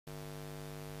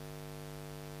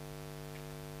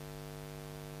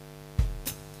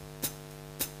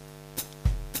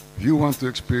you want to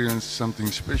experience something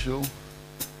special,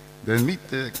 then meet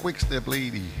the quick step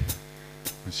lady.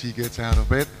 When she gets out of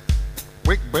bed,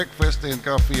 quick breakfast and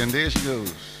coffee, and there she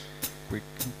goes. Quick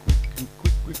and quick and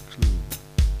quick, quick, slow.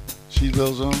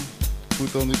 Seatbelts on,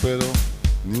 foot on the pedal,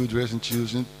 new dress and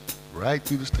shoes, and right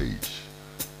to the stage.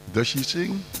 Does she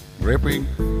sing? Rapping?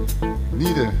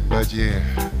 Neither, but yeah.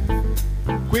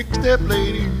 Quick step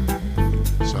lady,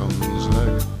 sounds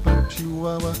like a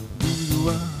chihuahua,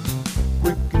 doo-doo-ah.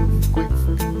 Quick and quick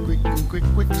and quick and quick,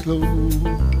 quick, slow.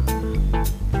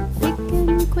 Quick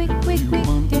and quick, quick, quick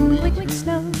and quick, quick,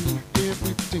 slow.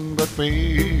 Everything but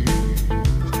fast.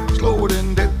 Slower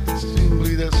than that,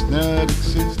 simply does not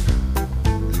exist.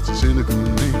 It's a cynical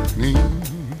nickname.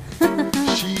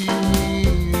 She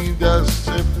does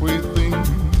everything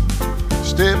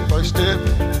step by step.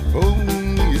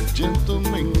 Only a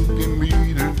gentleman can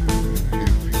meet her.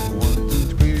 If you want to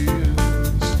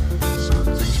experience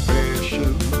something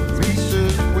special, meet the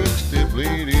quick step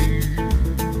lady.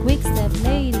 Quick step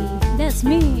lady, that's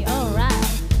me, alright.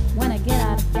 When I get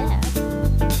out of bed,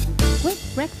 quick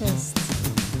breakfast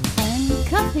and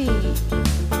coffee.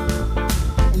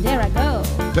 And there I go.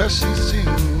 Does she sing?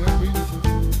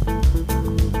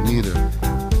 Neither.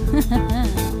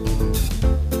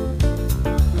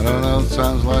 I don't know, it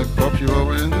sounds like pop you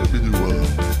over in the duo.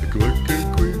 Quick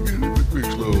and quick and quick, quick,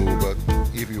 slow. But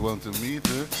if you want to meet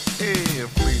her,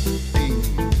 everything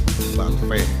but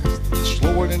fast.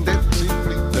 Slower than that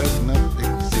simply does not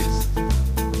exist.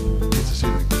 It's a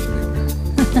cynic thing.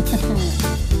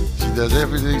 She does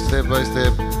everything step by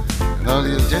step, and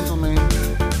only a gentleman can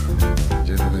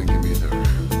meet her.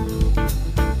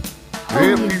 Only a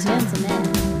If you gentleman.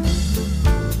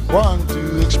 want to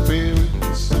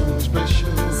experience something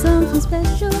special, Something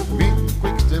special. meet the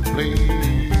quick step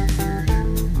lady.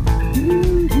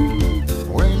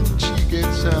 When she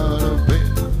gets out of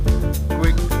bed,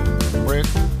 quick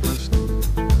breakfast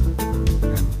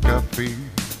and coffee.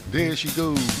 There she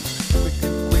goes. Quick,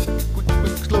 quick, quick,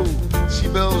 quick, slow.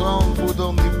 Seatbelts on, foot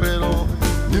on the pedal.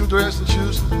 New dress and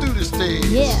shoes to the stage.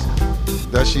 Yeah.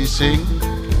 Does she sing?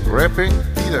 Rapping?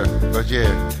 Either. But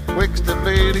yeah, quick step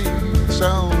lady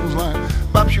sounds like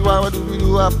pop chihuahua dooby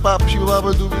doo up, pop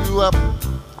chihuahua dooby doo up.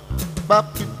 Pop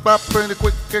pop and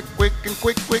quick and quick and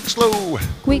quick, quick, slow.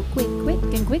 Quick, quick, quick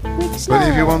and quick, quick, slow. But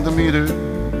if you want to meet her,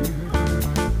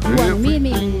 You want to meet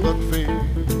me? everything but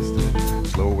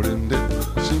fast. Slower than that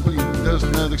simply does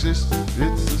not exist.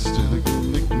 It's a cynical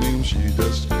nickname. She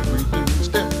does everything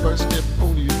step by step.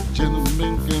 Only a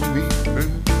gentleman can meet her.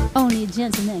 Only a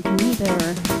gentleman can meet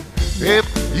her. If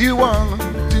you want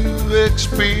to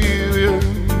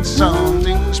experience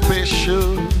something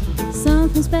special,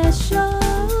 Something special.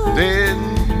 then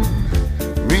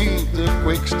meet the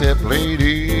quick step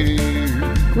lady.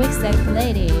 Quick step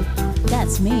lady,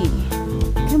 that's me.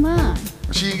 Come on.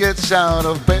 She gets out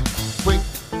of bed, quick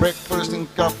breakfast and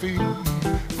coffee.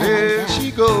 There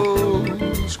she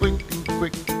goes, quick and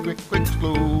quick, quick, quick,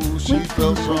 slow. She Quick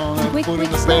goes and on and quick, put in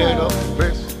quick, the bed slow. of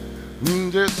dress,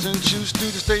 new dress and shoes to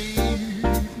the stage.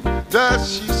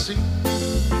 Does she sing,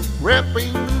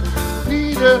 rapping,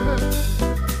 neither?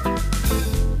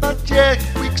 But yeah,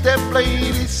 quick step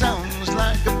lady sounds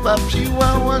like a pop. She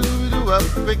want to do a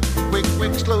quick, quick,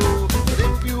 quick, slow. But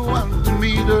if you want to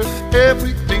meet her,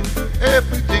 everything,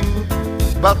 everything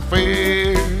but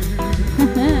fair.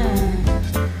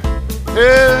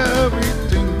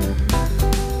 Everything,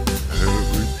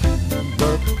 everything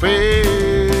but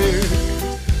fair.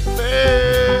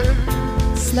 Fair.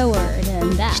 Slower than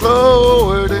that.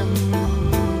 Slower than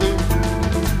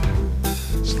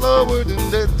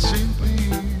that simply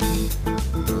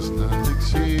does not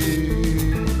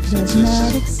exist. Does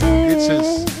not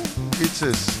exist.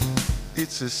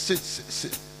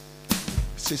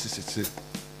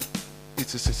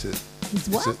 It's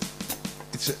what?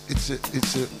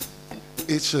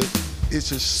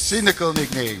 It's a cynical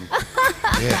nickname.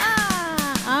 Yeah.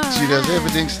 All She does right.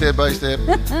 everything step by step.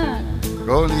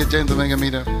 Only a gentleman can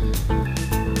meet her.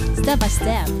 Step by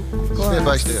step, of course. Step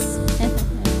by step.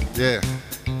 Yeah.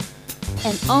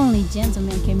 And only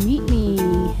gentlemen can meet me.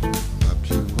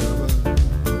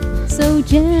 So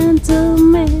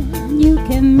gentlemen, you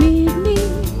can meet me.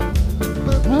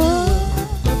 Oh,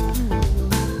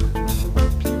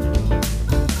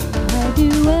 I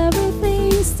do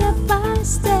everything step by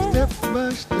step. Step by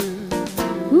step.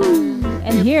 Ooh,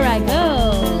 and here I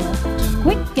go.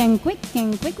 Quick and quick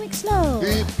and quick, quick, slow.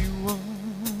 If you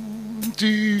want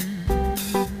to,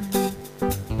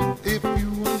 if you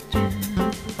want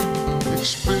to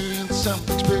experience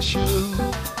something special,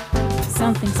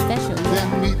 Something special, yeah.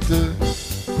 then meet the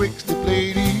quick step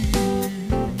lady.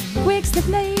 Quick step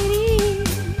lady.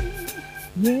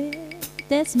 Yeah,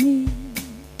 that's me.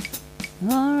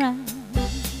 Alright.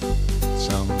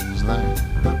 Sounds like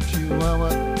pop chihuahua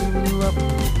doo up,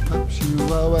 pop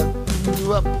chihuahua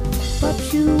doo up, Pop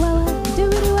chihuahua,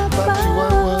 do-do-up, pop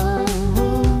chihuahua.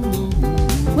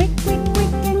 quick, quick,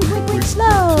 quick, and quick, quick,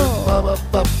 slow. Pop, pop,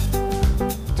 pop.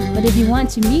 But if you want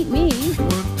to meet me,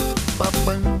 Pop,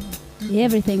 bang.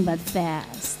 everything but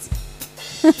fast.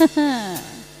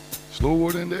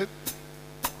 Slower than that.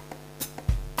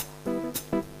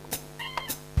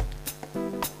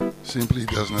 Simply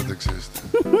does not exist.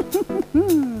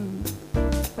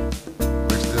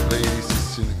 Quickstep lady is a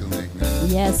cynical nickname.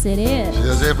 Yes, it is. She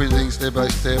does everything step by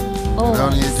step. Always.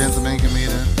 And only a gentleman can meet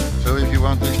her. So if you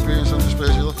want to experience something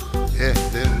special, yeah,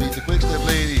 then meet the Quickstep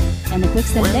lady. And the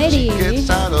quickstep When lady. she gets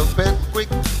out of bed, quick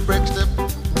breakstep,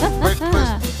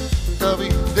 breakfast, coffee,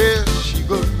 there she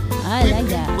goes. I Quick, like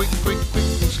that. Quick, quick, quick,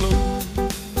 and slow.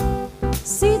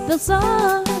 Seatbelts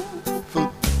on. Foot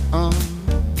on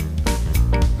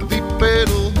the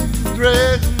pedal,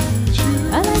 dress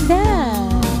shoes I like that.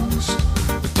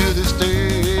 to the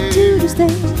stage. To the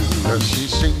stage. Does she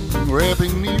sing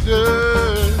rapping neither?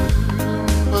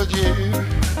 But yeah,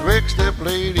 Quickstep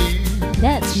lady.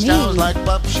 That's me. Sounds like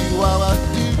pop chihuahua.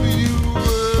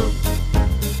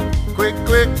 Quick,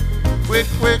 quick, quick,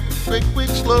 quick, quick, quick,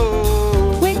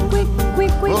 slow. Quick, quick,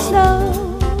 quick, quick, Oh. slow.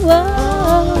 Whoa.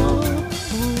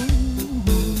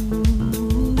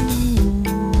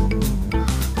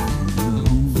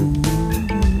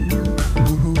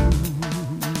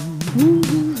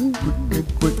 Quick,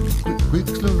 quick, quick, quick,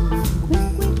 slow. Quick,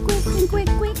 quick, quick, and quick,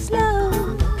 quick, slow.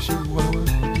 Chihuahua.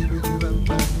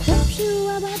 Pop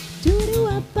chihuahua,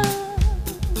 do-do-up-a.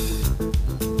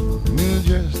 New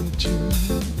dress and shoes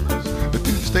to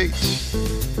the stage.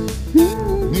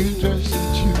 New dress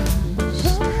and shoes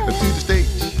to the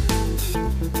stage.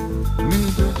 New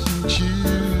dress and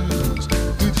shoes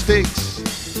to the stage.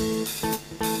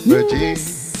 But yeah,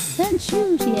 Yes, and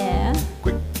shoes, yeah.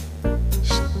 quick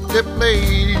step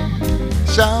lady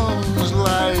sounds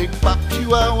like pop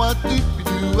chihuahua doo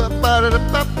doo up out of the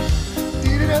pop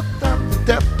dee dee up top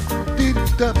tap dee dee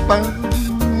tap bang.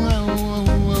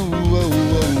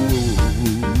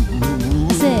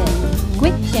 That's it.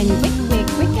 Quick and quick, quick,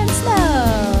 quick and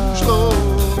slow. Slow,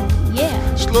 Yeah,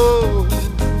 slow,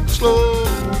 slow,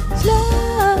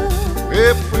 slow.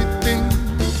 everything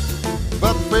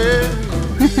but fair.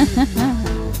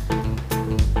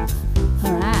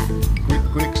 Alright, Quick,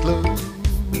 quick, slow,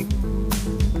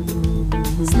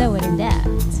 slower than that.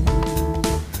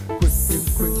 quick,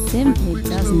 quick, Simply quick,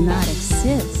 does slow, not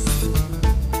exist.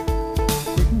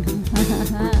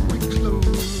 quick, slow.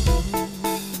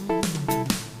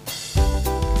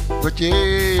 But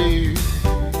yeah,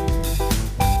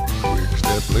 quick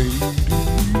step lady,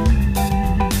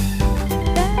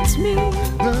 That's me.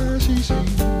 does she sing,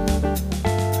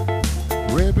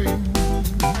 rapping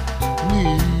me?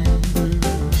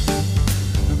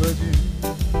 But yeah,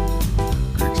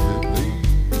 quick step lady,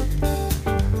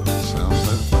 sounds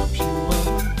like pop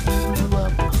chihuahua.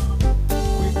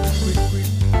 Quick, quick, quick, quick,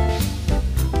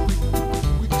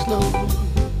 quick, slow.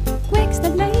 Quick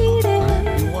step lady.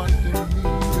 You want to meet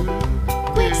her,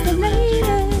 Quick step lady.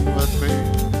 but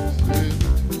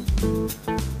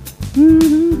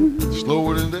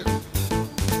slower than that.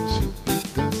 Simply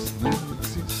does not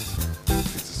exist.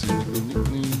 It's a cynical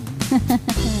nickname.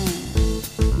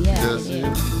 Yeah, Does it it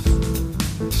is.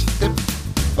 step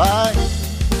by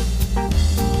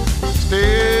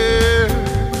step,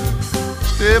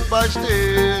 step by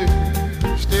step,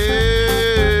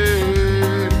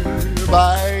 step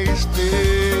by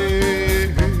step.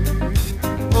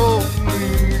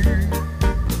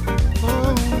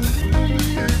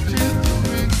 Only a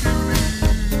gentleman can meet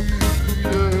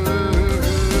her.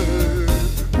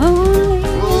 Only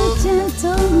Oh. a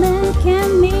gentleman can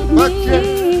meet But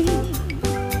me.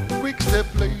 Quick step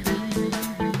lady.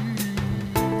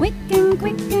 Quick and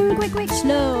quick and quick, quick,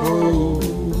 slow. Oh,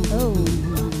 Oh,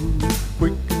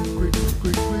 quick, quick,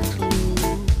 quick, quick, slow.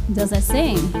 does I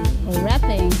sing or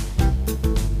rapping?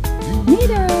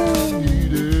 Neither.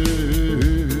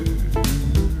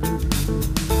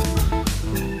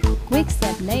 Quick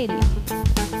step lady.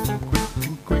 Quick,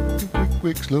 quick, quick,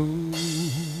 quick, slow.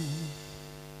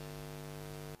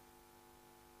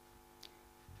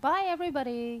 Bye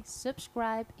everybody.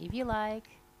 Subscribe if you like.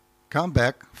 Come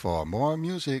back for more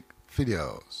music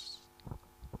videos.